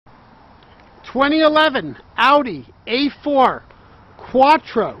2011 Audi A4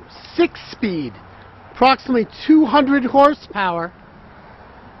 Quattro 6-speed, approximately 200 horsepower,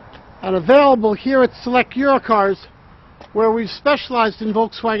 and available here at Select Eurocars, where we've specialized in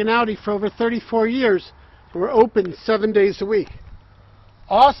Volkswagen Audi for over 34 years. We're open 7 days a week.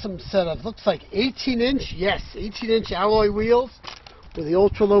 Awesome set of, looks like 18-inch, yes, 18-inch alloy wheels with the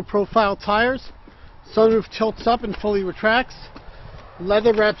ultra-low profile tires. Sunroof tilts up and fully retracts.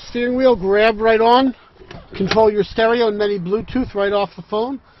 Leather-wrapped steering wheel, grab right on. Control your stereo and many Bluetooth right off the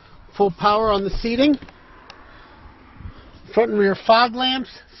phone. Full power on the seating. Front and rear fog lamps.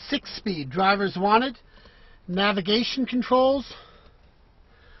 6-speed, drivers wanted. Navigation controls.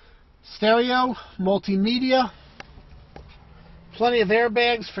 Stereo, multimedia. Plenty of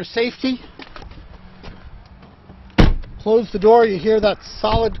airbags for safety. Close the door, you hear that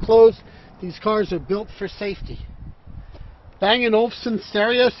solid close. These cars are built for safety. Bang & Olufsen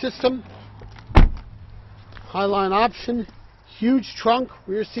stereo system. Highline option. Huge trunk.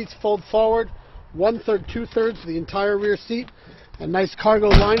 Rear seats fold forward. 1/3, 2/3 of the entire rear seat. A nice cargo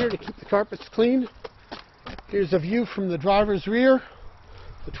liner to keep the carpets clean. Here's a view from the driver's rear.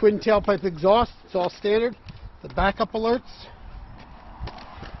 The twin tailpipe exhaust. It's all standard. The backup alerts.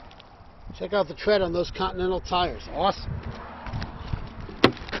 Check out the tread on those Continental tires. Awesome.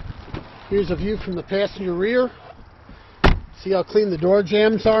 Here's a view from the passenger rear. See how clean the door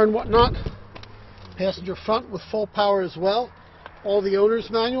jambs are and whatnot. Passenger front with full power as well. All the owner's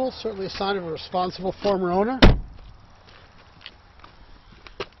manual, certainly a sign of a responsible former owner.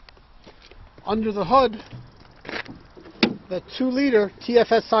 Under the hood, the 2-liter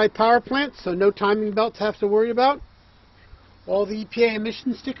TFSI power plant, so no timing belt to have to worry about. All the EPA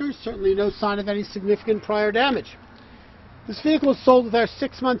emission stickers, certainly no sign of any significant prior damage. This vehicle is sold with our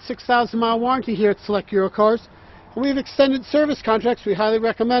 6-month, 6,000-mile warranty here at Select Eurocars, and we have extended service contracts we highly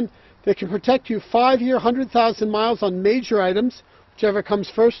recommend that can protect you 5-year, 100,000 miles on major items, whichever comes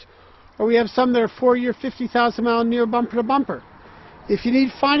first, or we have some that are 4-year, 50,000-mile near bumper-to-bumper. If you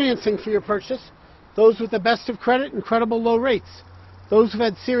need financing for your purchase, those with the best of credit, incredible low rates. Those who've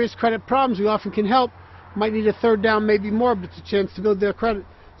had serious credit problems, we often can help. Might need a third down, maybe more, but it's a chance to build their credit.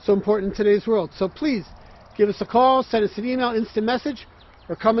 So important in today's world. So please, give us a call, send us an email, instant message,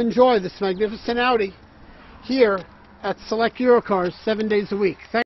 or come enjoy this magnificent Audi here at Select Eurocars 7 days a week.